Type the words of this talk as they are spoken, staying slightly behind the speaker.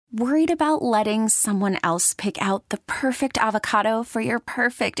Worried about letting someone else pick out the perfect avocado for your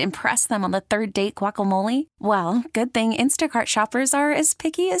perfect impress them on the third date guacamole? Well, good thing Instacart shoppers are as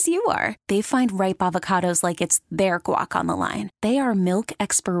picky as you are. They find ripe avocados like it's their guac on the line. They are milk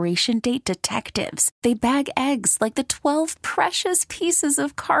expiration date detectives. They bag eggs like the 12 precious pieces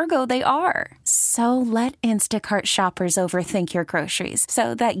of cargo they are. So let Instacart shoppers overthink your groceries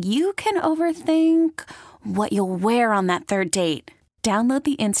so that you can overthink what you'll wear on that third date. Download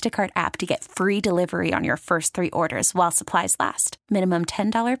the Instacart app to get free delivery on your first 3 orders while supplies last. Minimum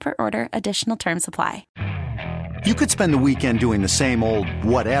 $10 per order. Additional terms apply. You could spend the weekend doing the same old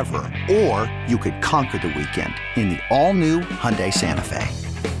whatever, or you could conquer the weekend in the all-new Hyundai Santa Fe.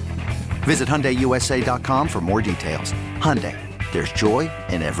 Visit HyundaiUSA.com for more details. Hyundai, there's joy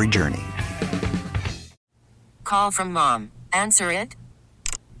in every journey. Call from mom. Answer it.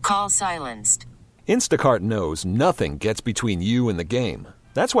 Call silenced. Instacart knows nothing gets between you and the game.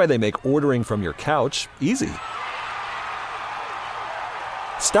 That's why they make ordering from your couch easy.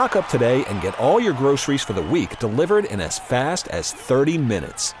 Stock up today and get all your groceries for the week delivered in as fast as 30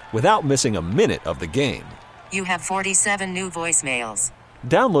 minutes without missing a minute of the game. You have 47 new voicemails.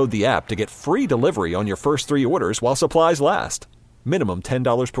 Download the app to get free delivery on your first 3 orders while supplies last. Minimum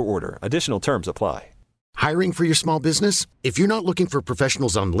 $10 per order. Additional terms apply. Hiring for your small business? If you're not looking for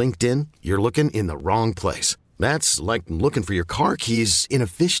professionals on LinkedIn, you're looking in the wrong place. That's like looking for your car keys in a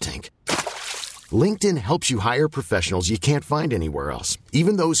fish tank. LinkedIn helps you hire professionals you can't find anywhere else,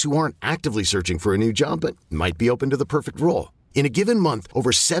 even those who aren't actively searching for a new job but might be open to the perfect role. In a given month,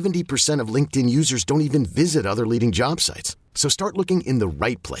 over 70% of LinkedIn users don't even visit other leading job sites. So start looking in the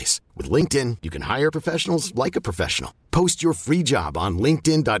right place. With LinkedIn, you can hire professionals like a professional. Post your free job on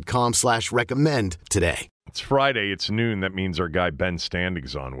linkedin.com/recommend today. It's Friday. It's noon. That means our guy Ben Standig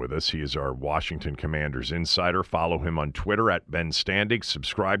is on with us. He is our Washington Commanders insider. Follow him on Twitter at Ben Standig.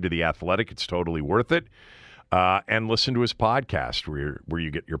 Subscribe to The Athletic. It's totally worth it. And listen to his podcast where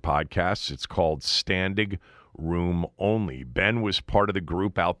you get your podcasts. It's called Standig Room Only. Ben was part of the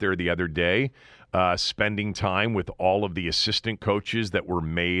group out there the other day, spending time with all of the assistant coaches that were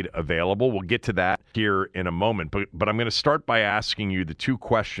made available. We'll get to that here in a moment, but I'm going to start by asking you the 2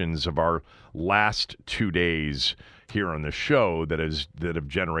 questions of our last 2 days here on the show that have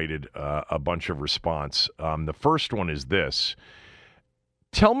generated a bunch of response. The first one is this.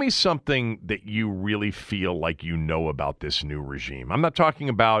 Tell me something that you really feel like you know about this new regime. I'm not talking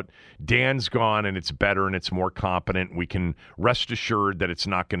about Dan's gone and it's better and it's more competent. We can rest assured that it's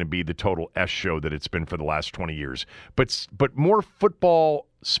not going to be the total S show that it's been for the last 20 years. But more football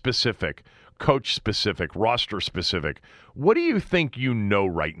specific, coach specific, roster specific. What do you think you know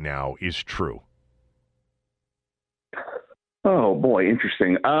right now is true? Oh, boy,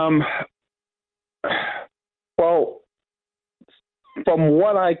 interesting. Well, from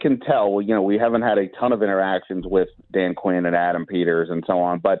what I can tell, we haven't had a ton of interactions with Dan Quinn and Adam Peters and so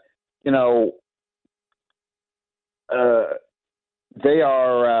on, but, they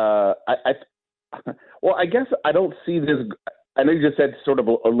are, I guess I don't see this. I know you just said sort of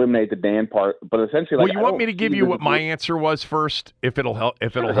eliminate the Dan part, but essentially, well, you want me to give you what my answer was first, if it'll help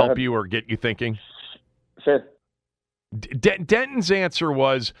you or get you thinking? Sure. Denton's answer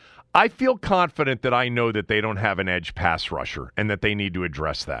was, I feel confident that I know that they don't have an edge pass rusher and that they need to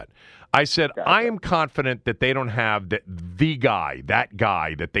address that. I said, gotcha. I am confident that they don't have that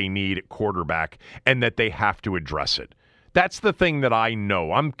guy that they need at quarterback and that they have to address it. That's the thing that I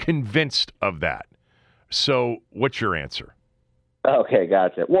know. I'm convinced of that. So what's your answer? Okay,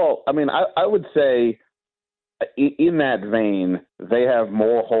 gotcha. Well, I mean, I would say in that vein, they have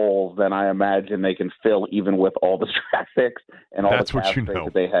more holes than I imagine they can fill, even with all the draft picks and all the cap space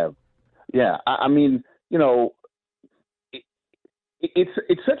that they have. Yeah, I mean,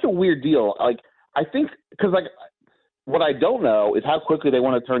 it's such a weird deal. Like, I think because what I don't know is how quickly they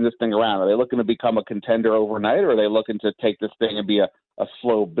want to turn this thing around. Are they looking to become a contender overnight, or are they looking to take this thing and be a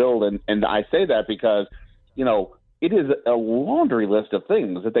slow build? And I say that because, it is a laundry list of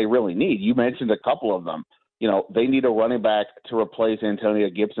things that they really need. You mentioned a couple of them. They need a running back to replace Antonio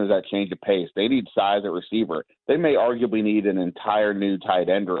Gibson as that change of pace. They need size at receiver. They may arguably need an entire new tight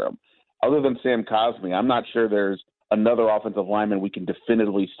end room. Other than Sam Cosmi, I'm not sure there's another offensive lineman we can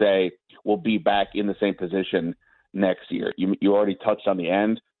definitively say will be back in the same position next year. You already touched on the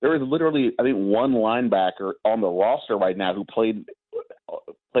end. There is literally, I think, one linebacker on the roster right now who played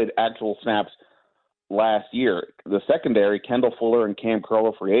actual snaps last year. The secondary, Kendall Fuller and Cam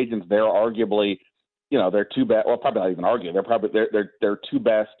Curl, free agents. They're arguably, they're two best. Well, probably not even argue. They're probably they're two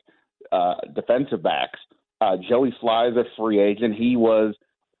best defensive backs. Joey Fly is a free agent. He was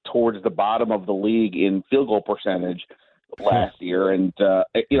towards the bottom of the league in field goal percentage last year. And,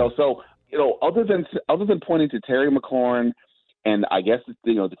 other than pointing to Terry McLaurin and I guess,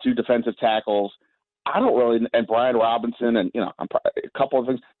 the two defensive tackles, I don't really, and Brian Robinson and, a couple of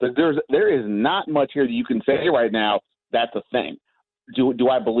things, there is not much here that you can say right now that's a thing. Do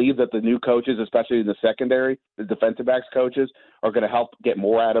I believe that the new coaches, especially in the secondary, the defensive backs coaches, are going to help get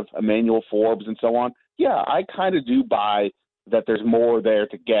more out of Emmanuel Forbes and so on? Yeah, I kind of do buy that there's more there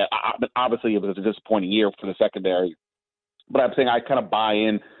to get. Obviously, it was a disappointing year for the secondary, but I'm saying I kind of buy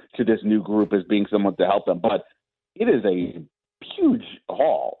in to this new group as being someone to help them. But it is a huge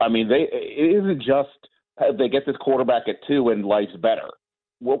haul. I mean, it isn't just they get this quarterback at 2 and life's better.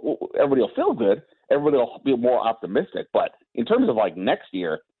 Everybody will feel good. Everybody will be more optimistic. But in terms of next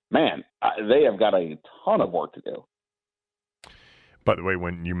year, man, they have got a ton of work to do. By the way,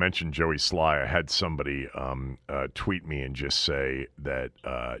 when you mentioned Joey Sly, I had somebody tweet me and just say that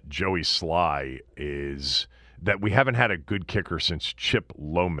Joey Sly is that we haven't had a good kicker since Chip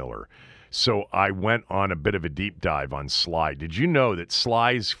Lohmiller. So I went on a bit of a deep dive on Sly. Did you know that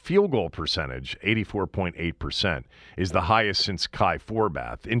Sly's field goal percentage, 84.8%, is the highest since Kai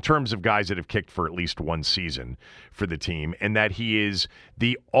Forbath in terms of guys that have kicked for at least one season for the team, and that he is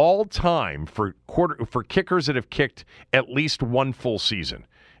the all-time for kickers that have kicked at least one full season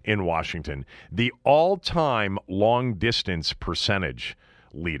in Washington, the all-time long-distance percentage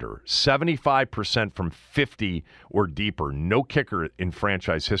leader, 75% from 50 or deeper. No kicker in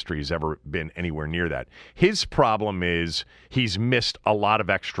franchise history has ever been anywhere near that. His problem is he's missed a lot of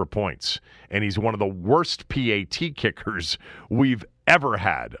extra points, and he's one of the worst PAT kickers we've ever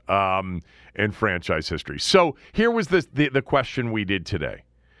had in franchise history. So here was the question we did today.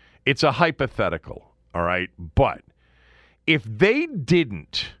 It's a hypothetical, all right? But if they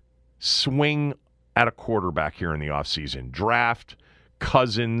didn't swing at a quarterback here in the offseason, draft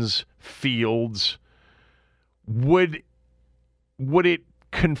Cousins, Fields, would it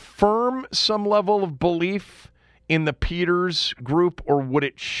confirm some level of belief in the Peters group, or would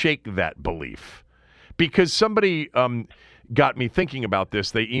it shake that belief? Because somebody got me thinking about this.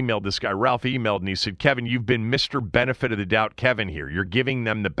 They emailed this guy, Ralph emailed, and he said, Kevin, you've been Mr. Benefit of the Doubt Kevin here. You're giving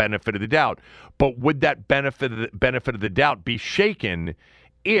them the benefit of the doubt. But would that benefit of the doubt be shaken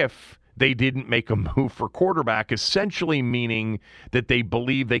if they didn't make a move for quarterback, essentially meaning that they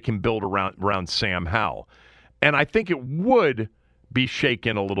believe they can build around Sam Howell? And I think it would be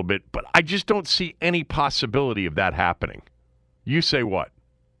shaken a little bit, but I just don't see any possibility of that happening. You say what?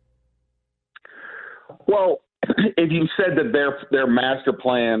 Well, if you said that their master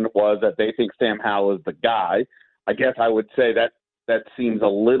plan was that they think Sam Howell is the guy, I guess I would say that seems a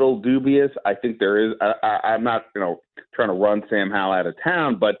little dubious. I think there is. I'm not, trying to run Sam Howell out of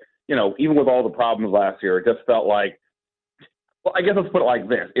town, but even with all the problems last year, it just felt like, well, I guess let's put it like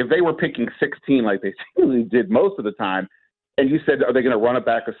this. If they were picking 16 like they usually did most of the time, and you said, are they going to run it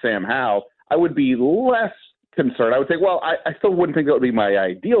back with Sam Howell, I would be less concerned. I would say, well, I still wouldn't think that would be my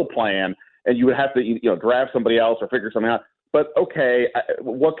ideal plan, and you would have to draft somebody else or figure something out. But, okay,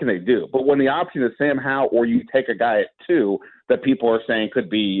 what can they do? But when the option is Sam Howell or you take a guy at 2 that people are saying could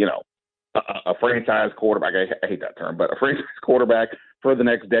be, a franchise quarterback, I hate that term, but a franchise quarterback for the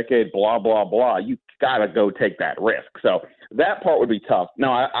next decade, blah, blah, blah, you got to go take that risk. So that part would be tough.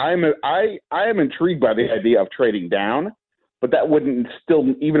 Now, I am intrigued by the idea of trading down, but that wouldn't still,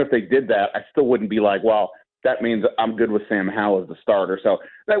 even if they did that, I still wouldn't be like, well, that means I'm good with Sam Howell as the starter. So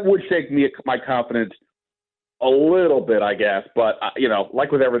that would shake my confidence a little bit, I guess. But,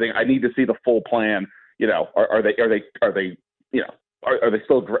 like with everything, I need to see the full plan. Are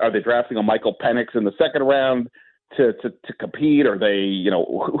they drafting a Michael Penix in the second round to compete? Are they,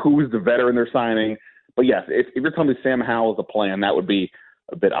 who's the veteran they're signing? But yes, if you're telling me Sam Howell is the plan, that would be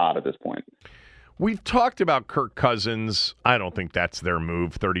a bit odd at this point. We've talked about Kirk Cousins. I don't think that's their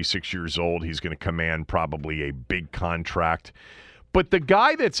move. 36 years old. He's going to command probably a big contract. But the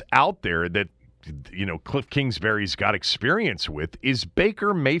guy that's out there that, Cliff Kingsbury's got experience with is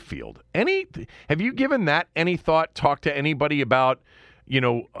Baker Mayfield. Have you given that any thought? Talk to anybody about,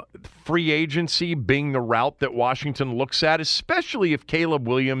 free agency being the route that Washington looks at, especially if Caleb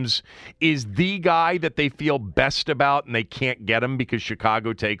Williams is the guy that they feel best about and they can't get him because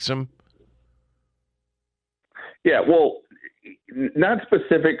Chicago takes him? Yeah, well, not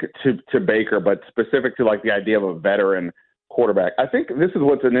specific to Baker, but specific to the idea of a veteran quarterback. I think this is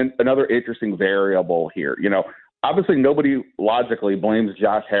what's another interesting variable here. Obviously nobody logically blames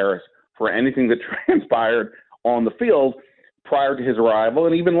Josh Harris for anything that transpired on the field prior to his arrival,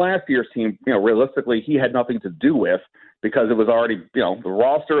 and even last year's team, realistically, he had nothing to do with because it was already, the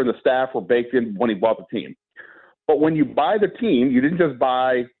roster and the staff were baked in when he bought the team. But when you buy the team, you didn't just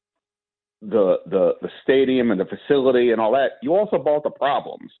buy the stadium and the facility and all that, you also bought the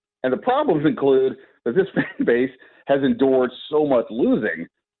problems. And the problems include that this fan base has endured so much losing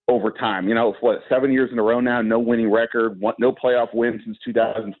over time. 7 years in a row now, no winning record, no playoff win since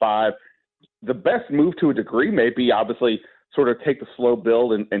 2005. The best move to a degree may be obviously sort of take the slow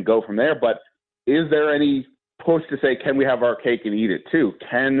build and go from there. But is there any push to say, can we have our cake and eat it too?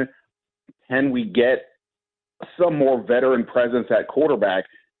 Can we get some more veteran presence at quarterback,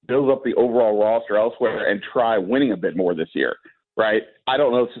 build up the overall roster elsewhere, and try winning a bit more this year, right? I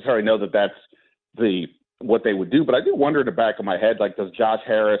don't necessarily know that that's what they would do, but I do wonder in the back of my head, like, does Josh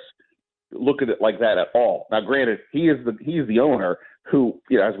Harris look at it like that at all? Now, granted, he is the owner who,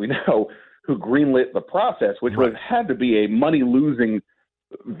 as we know, who greenlit the process, which had to be a money-losing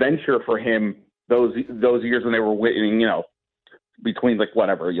venture for him those years when they were winning, between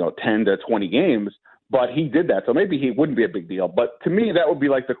 10 to 20 games. But he did that, so maybe he wouldn't be a big deal. But to me, that would be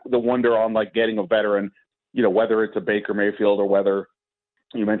like the wonder on getting a veteran, whether it's a Baker Mayfield or whether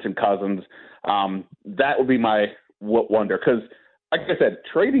you mentioned Cousins. That would be my wonder, because, like I said,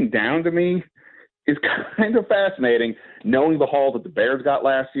 trading down to me is kind of fascinating, knowing the haul that the Bears got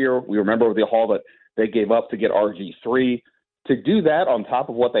last year. We remember the haul that they gave up to get RG3. To do that on top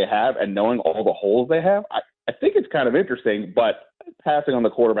of what they have and knowing all the holes they have, I think it's kind of interesting, but passing on the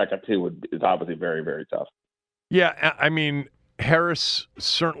quarterback at 2 is obviously very, very tough. Yeah, I mean, Harris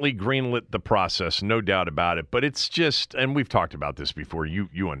certainly greenlit the process, no doubt about it, but it's just, and we've talked about this before,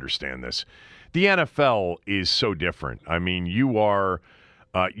 you understand this. The NFL is so different. I mean, you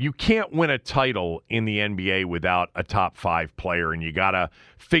can't win a title in the NBA without a top 5 player, and you got to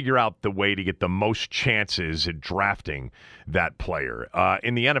figure out the way to get the most chances at drafting that player.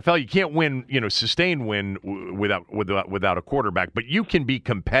 In the NFL, you can't win, sustained win without a quarterback, but you can be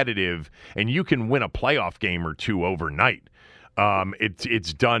competitive and you can win a playoff game or 2 overnight.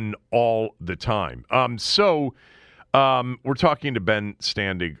 It's done all the time. We're talking to Ben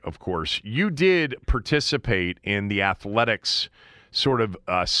Standig, of course. You did participate in the Athletics sort of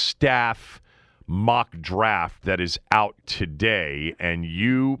staff mock draft that is out today, and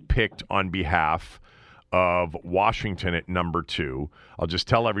you picked on behalf of Washington at number 2. I'll just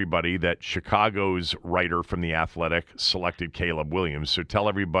tell everybody that Chicago's writer from The Athletic selected Caleb Williams. So tell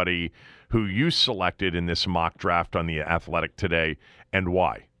everybody who you selected in this mock draft on The Athletic today and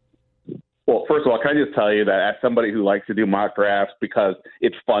why. Well, first of all, can I just tell you that as somebody who likes to do mock drafts because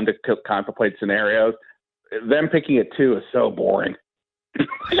it's fun to contemplate scenarios, them picking at 2 is so boring.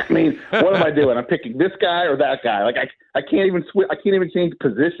 I mean, what am I doing? I'm picking this guy or that guy. I can't even I can't even change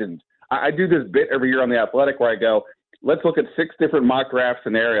positions. I do this bit every year on The Athletic where I go, let's look at 6 different mock draft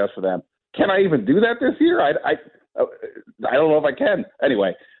scenarios for them. Can I even do that this year? I don't know if I can.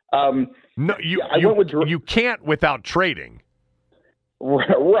 Anyway, no, you can't without trading.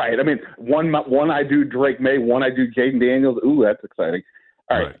 Right. I mean, one I do Drake May, one I do Jaden Daniels. Ooh, that's exciting.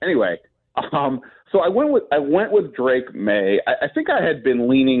 All right. Anyway. So I went with Drake May. I think I had been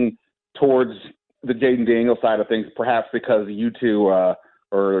leaning towards the Jaden Daniels side of things, perhaps because you two, I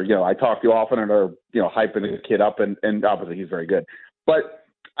talk to you often and are, hyping the kid up, and obviously he's very good. But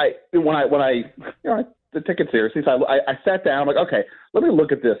when I take it seriously, so I sat down, I'm like, okay, let me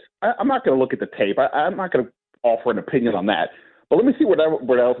look at this. I'm not going to look at the tape. I'm not going to offer an opinion on that. But let me see what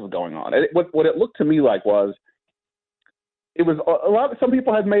else is going on. And what it looked to me like was, it was a lot. Some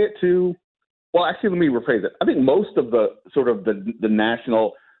people had made it to. Well, actually, let me rephrase it. I think most of the sort of the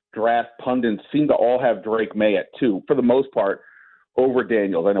national draft pundits seem to all have Drake May at 2 for the most part over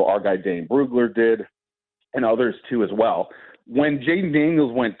Daniels. I know our guy Dane Brugler did, and others too as well. When Jaden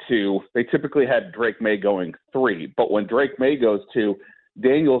Daniels went 2, they typically had Drake May going 3. But when Drake May goes 2,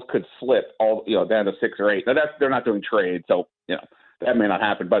 Daniels could slip all down to 6 or 8. Now they're not doing trades, so that may not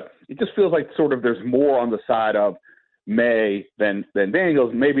happen. But it just feels like sort of there's more on the side of May than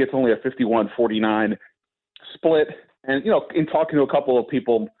Daniels. Maybe it's only a 51-49 split. And, in talking to a couple of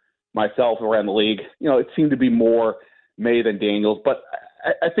people myself around the league, it seemed to be more May than Daniels. But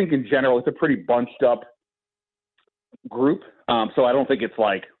I think in general, it's a pretty bunched up group. So I don't think it's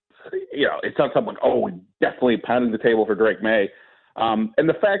like, it's not something like, we're definitely pounding the table for Drake May. And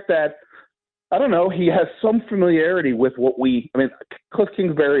the fact that, I don't know, he has some familiarity with Cliff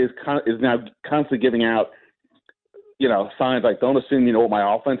Kingsbury is now constantly giving out, signs like, don't assume you know what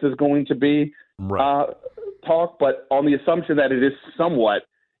my offense is going to be, talk, but on the assumption that it is somewhat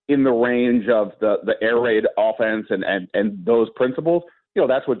in the range of the air raid offense and those principles.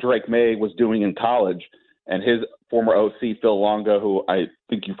 That's what Drake May was doing in college, and his former OC, Phil Longo, who I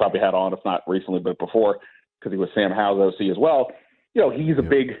think you probably had on, if not recently, but before, because he was Sam Howell's OC as well. He's a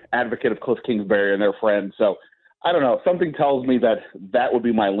big advocate of Cliff Kingsbury and their friends. So I don't know. Something tells me that would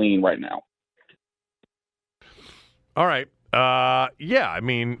be my lean right now. All right. Yeah, I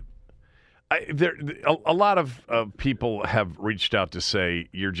mean, a lot of people have reached out to say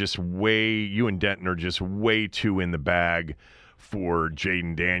you and Denton are just way too in the bag for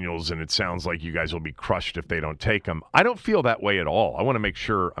Jaden Daniels, and it sounds like you guys will be crushed if they don't take him. I don't feel that way at all. I want to make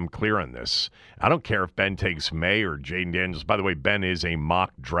sure I'm clear on this. I don't care if Ben takes May or Jaden Daniels. By the way, Ben is a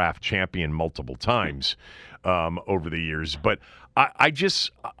mock draft champion multiple times over the years, but I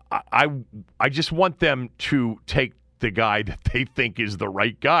just want them to take the guy that they think is the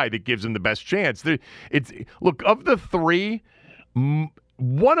right guy that gives them the best chance. Look, of the three,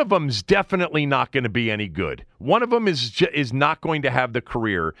 one of them's definitely not going to be any good. One of them is not going to have the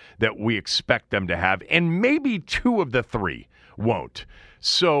career that we expect them to have, and maybe two of the three won't.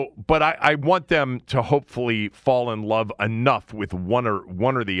 So, but I want them to hopefully fall in love enough with one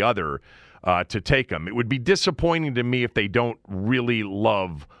or the other to take them. It would be disappointing to me if they don't really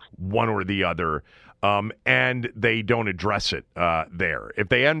love one or the other. And they don't address it there. If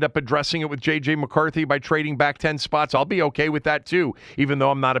they end up addressing it with J.J. McCarthy by trading back 10 spots, I'll be okay with that too, even though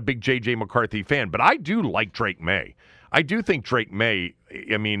I'm not a big J.J. McCarthy fan. But I do like Drake May. I do think Drake May,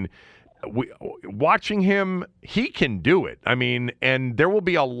 I mean, watching him, he can do it. I mean, and there will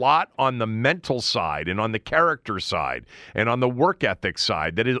be a lot on the mental side and on the character side and on the work ethic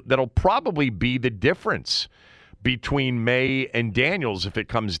side that'll probably be the difference between May and Daniels if it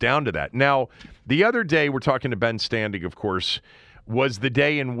comes down to that. Now, the other day, we're talking to Ben Standig, of course, was the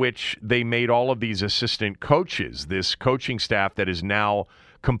day in which they made all of these assistant coaches, this coaching staff that is now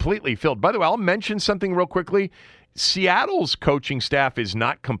completely filled. By the way, I'll mention something real quickly. Seattle's coaching staff is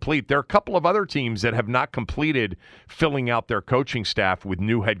not complete. There are a couple of other teams that have not completed filling out their coaching staff with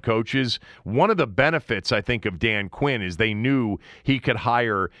new head coaches. One of the benefits, I think, of Dan Quinn is they knew he could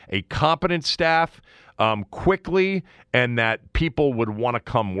hire a competent staff quickly, and that people would want to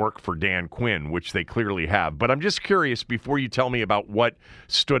come work for Dan Quinn, which they clearly have. But I'm just curious, before you tell me about what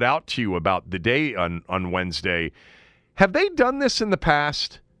stood out to you about the day on Wednesday, have they done this in the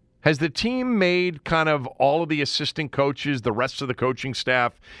past? Has the team made kind of all of the assistant coaches, the rest of the coaching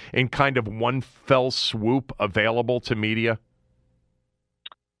staff, in kind of one fell swoop available to media?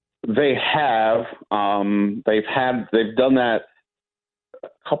 They have. They've done that a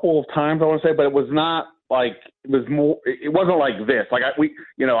couple of times, I want to say, but it was not like it was more. It wasn't like this. Like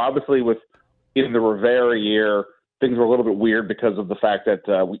obviously in the Rivera year, things were a little bit weird because of the fact that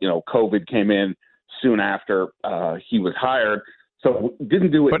COVID came in soon after he was hired. So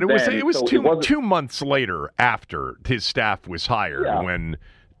didn't do it. But it was then. 2 months later after his staff was hired when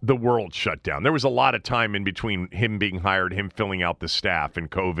the world shut down. There was a lot of time in between him being hired, him filling out the staff,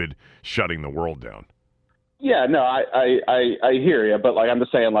 and COVID shutting the world down. Yeah, no, I hear you, but I'm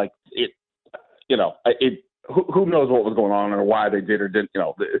just saying, who knows what was going on or why they did or didn't.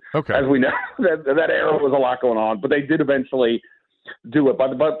 Okay. As we know, that era was a lot going on, but they did eventually do it. By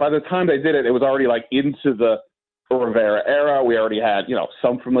the time they did it, it was already into the Rivera era. We already had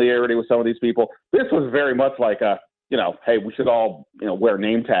some familiarity with some of these people. This was very much like hey, we should all wear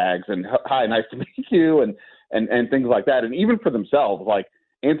name tags and hi, nice to meet you, and things like that. And even for themselves, like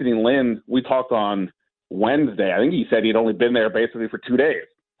Anthony Lynn, we talked on Wednesday. I think he said he'd only been there basically for 2 days.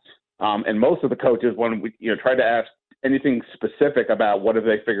 And most of the coaches, when we tried to ask anything specific about what have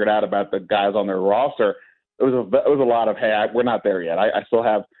they figured out about the guys on their roster, it was a lot of, hey, we're not there yet. I still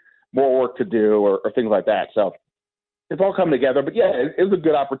have more work to do or things like that. So it's all come together. But yeah, it was a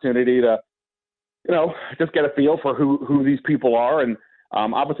good opportunity to just get a feel for who these people are. And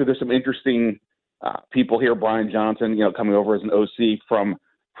obviously there's some interesting people here. Brian Johnson, coming over as an OC from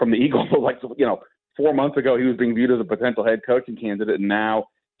the Eagles. 4 months ago, he was being viewed as a potential head coaching candidate, and now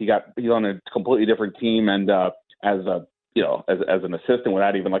he's on a completely different team and as an assistant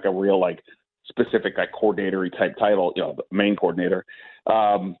without even a real specific coordinator-y type title, the main coordinator.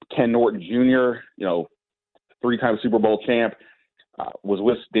 Ken Norton Jr., 3-time Super Bowl champ, was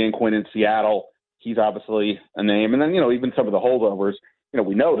with Dan Quinn in Seattle. He's obviously a name, and then even some of the holdovers,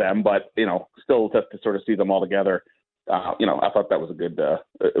 we know them, but still to sort of see them all together. I thought that was a good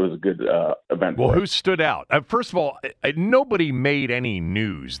event. Well, who stood out? First of all, nobody made any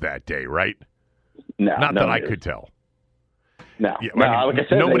news that day, right? No, not no that news. I could tell. No, like I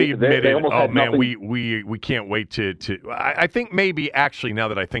said, nobody admitted. Oh man, we can't wait to. I think maybe actually, now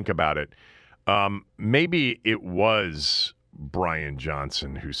that I think about it, maybe it was Brian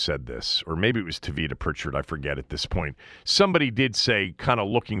Johnson who said this, or maybe it was Tavita Pritchard. I forget at this point. Somebody did say, kind of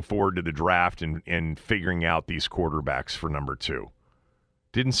looking forward to the draft and figuring out these quarterbacks for number 2.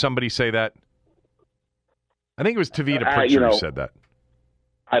 Didn't somebody say that? I think it was Tavita Pritchard who said that.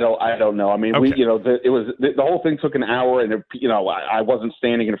 I don't know. I mean, Okay. the whole thing took an hour, and I wasn't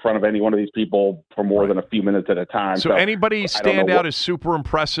standing in front of any one of these people for more than a few minutes at a time. So anybody stand out as super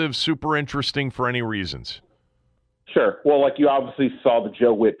impressive, super interesting for any reasons? Sure. Well, like you obviously saw the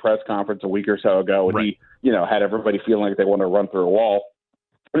Joe Witt press conference a week or so ago, and right. he, had everybody feeling like they want to run through a wall.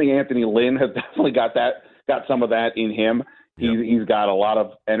 I think Anthony Lynn has definitely got some of that in him. He's got a lot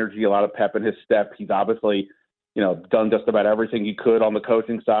of energy, a lot of pep in his step. He's obviously, done just about everything he could on the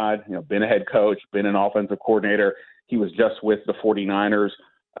coaching side. Been a head coach, been an offensive coordinator. He was just with the 49ers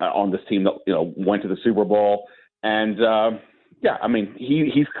on this team that went to the Super Bowl, and I mean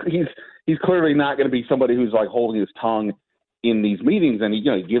he's clearly not going to be somebody who's like holding his tongue in these meetings, and he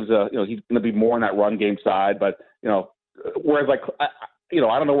gives he's going to be more on that run game side, but whereas like I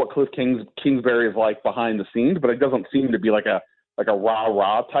don't know what Cliff Kingsbury is like behind the scenes, but it doesn't seem to be like a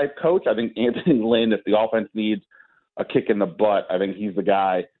rah-rah type coach. I think Anthony Lynn, if the offense needs a kick in the butt, I think he's the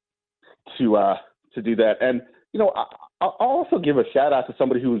guy to do that. And, I'll also give a shout-out to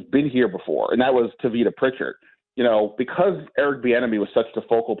somebody who's been here before, and that was Tavita Pritchard. Because Eric Bieniemy was such the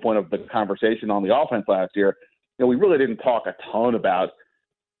focal point of the conversation on the offense last year, we really didn't talk a ton about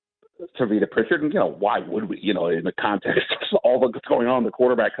Tavita Pritchard. And, why would we? In the context of all that's going on, the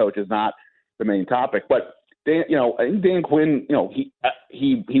quarterback coach is not the main topic. But Dan, I think Dan Quinn,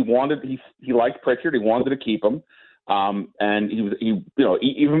 he liked Pritchard. He wanted to keep him, and I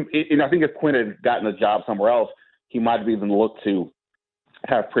think if Quinn had gotten a job somewhere else, he might have even looked to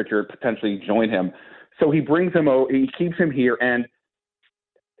have Pritchard potentially join him. So he brings him over, he keeps him here, and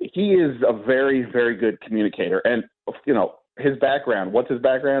he is a very, very good communicator. And his background, what's his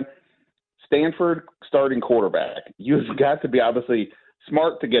background? Stanford starting quarterback. You've got to be obviously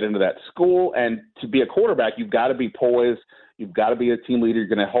smart to get into that school, and to be a quarterback, you've got to be poised. You've got to be a team leader. You're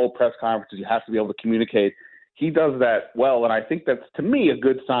going to hold press conferences. You have to be able to communicate. He does that well, and I think that's, to me, a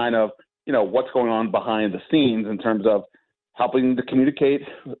good sign of, what's going on behind the scenes in terms of helping to communicate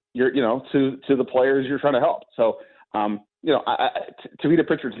to the players you're trying to help. So, Tavita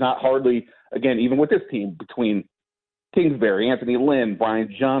Pritchard's not hardly, again, even with this team, between Kingsbury, Anthony Lynn,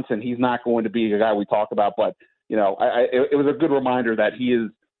 Brian Johnson, he's not going to be a guy we talk about, but it was a good reminder that he is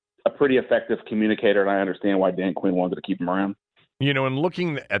a pretty effective communicator, and I understand why Dan Quinn wanted to keep him around. And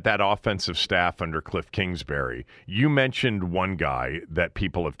looking at that offensive staff under Cliff Kingsbury, you mentioned one guy that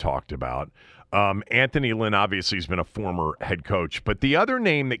people have talked about. Anthony Lynn obviously has been a former head coach, but the other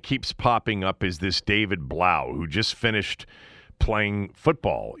name that keeps popping up is this David Blau, who just finished playing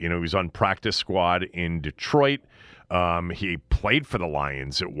football. He was on practice squad in Detroit. He played for the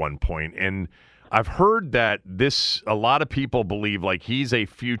Lions at one point, and I've heard that a lot of people believe like he's a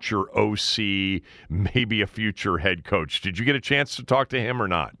future OC, maybe a future head coach. Did you get a chance to talk to him or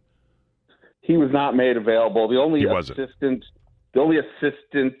not? He was not made available. The only assistant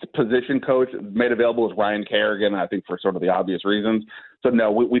position coach made available was Ryan Kerrigan, I think for sort of the obvious reasons. So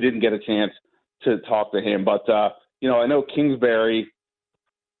no, we didn't get a chance to talk to him. But I know Kingsbury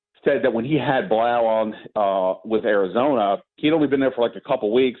said that when he had Blau on with Arizona, he'd only been there for like a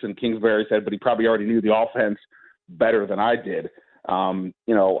couple weeks, and Kingsbury said, but he probably already knew the offense better than I did.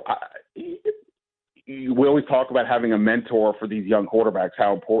 We always talk about having a mentor for these young quarterbacks,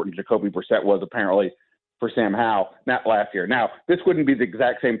 how important Jacoby Brissett was apparently for Sam Howell, not last year. Now, this wouldn't be the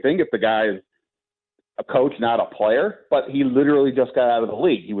exact same thing if the guy is a coach, not a player, but he literally just got out of the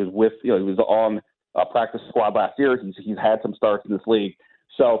league. He was he was on a practice squad last year. He's had some starts in this league.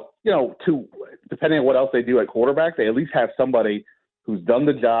 So, depending on what else they do at quarterback, they at least have somebody who's done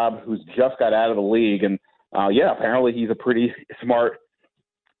the job, who's just got out of the league. And, apparently he's a pretty smart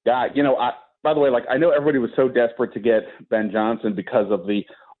guy. By the way, I know everybody was so desperate to get Ben Johnson because of the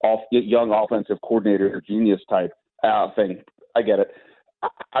young offensive coordinator genius type thing. I get it.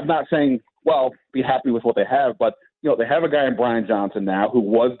 I'm not saying, be happy with what they have, but, they have a guy in Brian Johnson now who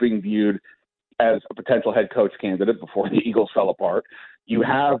was being viewed as a potential head coach candidate before the Eagles fell apart. You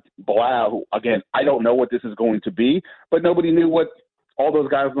have Blau, who, again, I don't know what this is going to be, but nobody knew what all those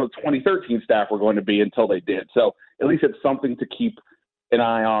guys on the 2013 staff were going to be until they did. So at least it's something to keep an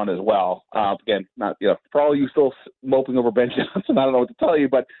eye on as well. Again, not for all you still moping over Ben Johnson, I don't know what to tell you,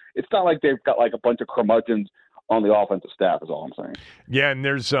 but it's not like they've got like a bunch of curmudgeons on the offensive staff is all I'm saying. Yeah, and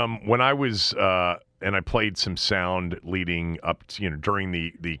there's when I was and I played some sound leading up to, during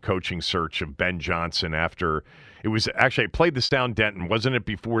the coaching search of Ben Johnson after it was actually I played the sound, Denton, wasn't it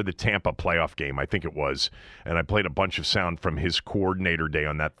before the Tampa playoff game? I think it was. And I played a bunch of sound from his coordinator day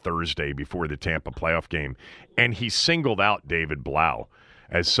on that Thursday before the Tampa playoff game. And he singled out David Blau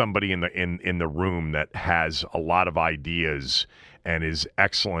as somebody in the room that has a lot of ideas and is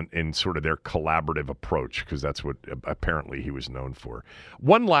excellent in sort of their collaborative approach, because that's what apparently he was known for.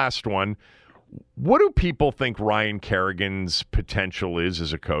 One last one. What do people think Ryan Kerrigan's potential is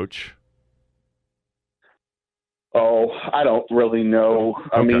as a coach? Oh, I don't really know.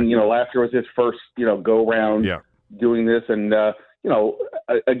 I mean, last year was his first, go round doing this. And,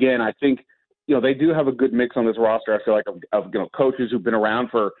 again, I think, they do have a good mix on this roster. I feel like of coaches who've been around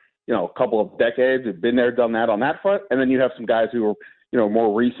for, a couple of decades, who've been there, done that on that front. And then you have some guys who are,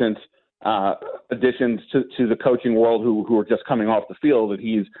 more recent additions to the coaching world who are just coming off the field. And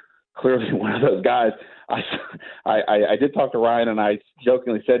he's clearly one of those guys. I did talk to Ryan, and I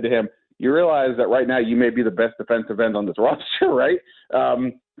jokingly said to him, you realize that right now you may be the best defensive end on this roster, right?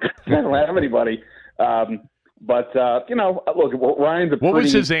 I don't have anybody. Look, Ryan's What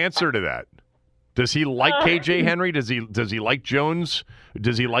was his answer to that? Does he like KJ Henry? Does he like Jones?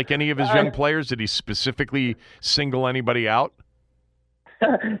 Does he like any of his young players? Did he specifically single anybody out?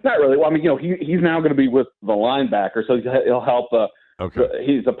 Not really. Well, I mean, he's now going to be with the linebacker, so he'll help. Okay.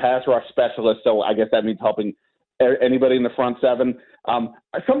 He's a pass rush specialist, so I guess that means helping anybody in the front seven.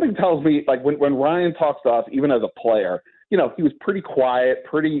 Something tells me, like when Ryan talks to us, even as a player, he was pretty quiet,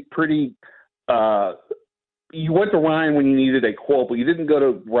 pretty. You went to Ryan when you needed a quote, but you didn't go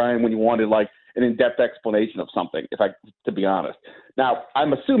to Ryan when you wanted like an in-depth explanation of something, to be honest. Now,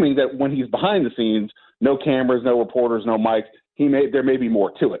 I'm assuming that when he's behind the scenes, no cameras, no reporters, no mics, there may be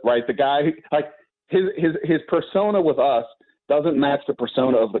more to it, right? The guy, like his persona with us doesn't match the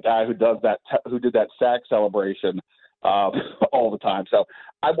persona of the guy who did that sack celebration all the time. So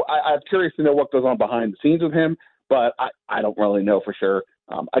I'm curious to know what goes on behind the scenes with him, but I don't really know for sure.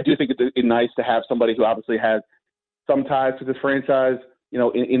 I do think it's nice to have somebody who obviously has some ties to this franchise,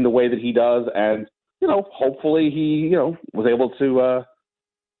 in the way that he does. And, hopefully he, was able to,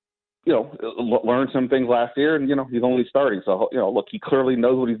 learn some things last year, and, he's only starting. So, look, he clearly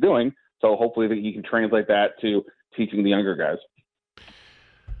knows what he's doing. So hopefully that he can translate that to teaching the younger guys.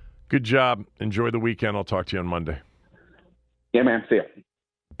 Good job. Enjoy the weekend. I'll talk to you on Monday. Yeah, man. See ya.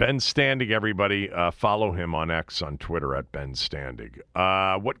 Ben Standig, everybody. Follow him on X on Twitter at Ben Standig.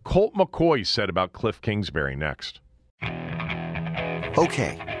 What Colt McCoy said about Cliff Kingsbury next.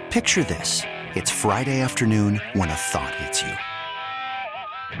 Okay, picture this. It's Friday afternoon when a thought hits you.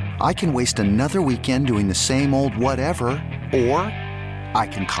 I can waste another weekend doing the same old whatever, or I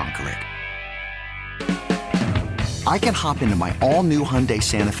can conquer it. I can hop into my all-new Hyundai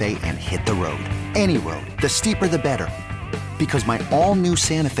Santa Fe and hit the road. Any road. The steeper, the better. Because my all-new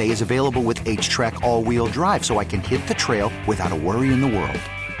Santa Fe is available with H-Track all-wheel drive, so I can hit the trail without a worry in the world.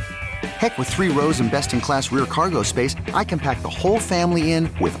 Heck, with 3 rows and best-in-class rear cargo space, I can pack the whole family in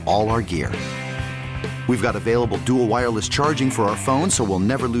with all our gear. We've got available dual wireless charging for our phones, so we'll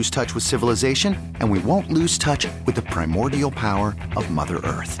never lose touch with civilization, and we won't lose touch with the primordial power of Mother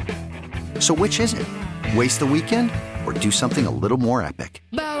Earth. So which is it? Waste the weekend or do something a little more epic?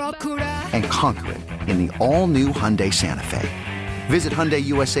 And conquer it in the all-new Hyundai Santa Fe. Visit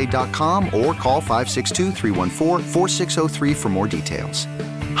HyundaiUSA.com or call 562-314-4603 for more details.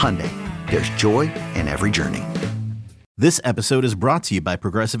 Hyundai, there's joy in every journey. This episode is brought to you by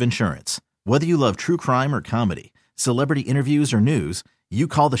Progressive Insurance. Whether you love true crime or comedy, celebrity interviews or news, you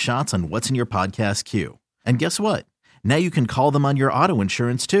call the shots on what's in your podcast queue. And guess what? Now you can call them on your auto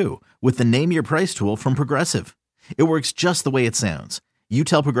insurance too with the Name Your Price tool from Progressive. It works just the way it sounds. You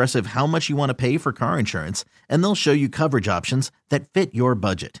tell Progressive how much you want to pay for car insurance, and they'll show you coverage options that fit your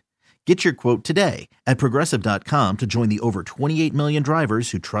budget. Get your quote today at Progressive.com to join the over 28 million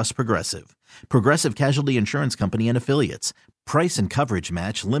drivers who trust Progressive. Progressive Casualty Insurance Company and Affiliates. Price and coverage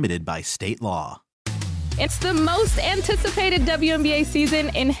match limited by state law. It's the most anticipated WNBA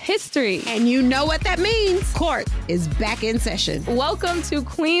season in history. And you know what that means. Court is back in session. Welcome to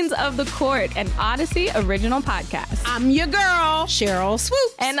Queens of the Court, an Odyssey original podcast. I'm your girl, Cheryl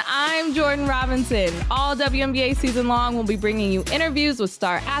Swoops. And I'm Jordan Robinson. All WNBA season long, we'll be bringing you interviews with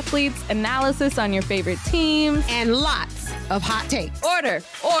star athletes, analysis on your favorite teams, and lots of hot takes. Order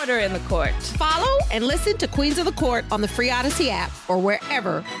in the court. Follow and listen to Queens of the Court on the free Odyssey app or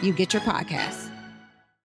wherever you get your podcasts.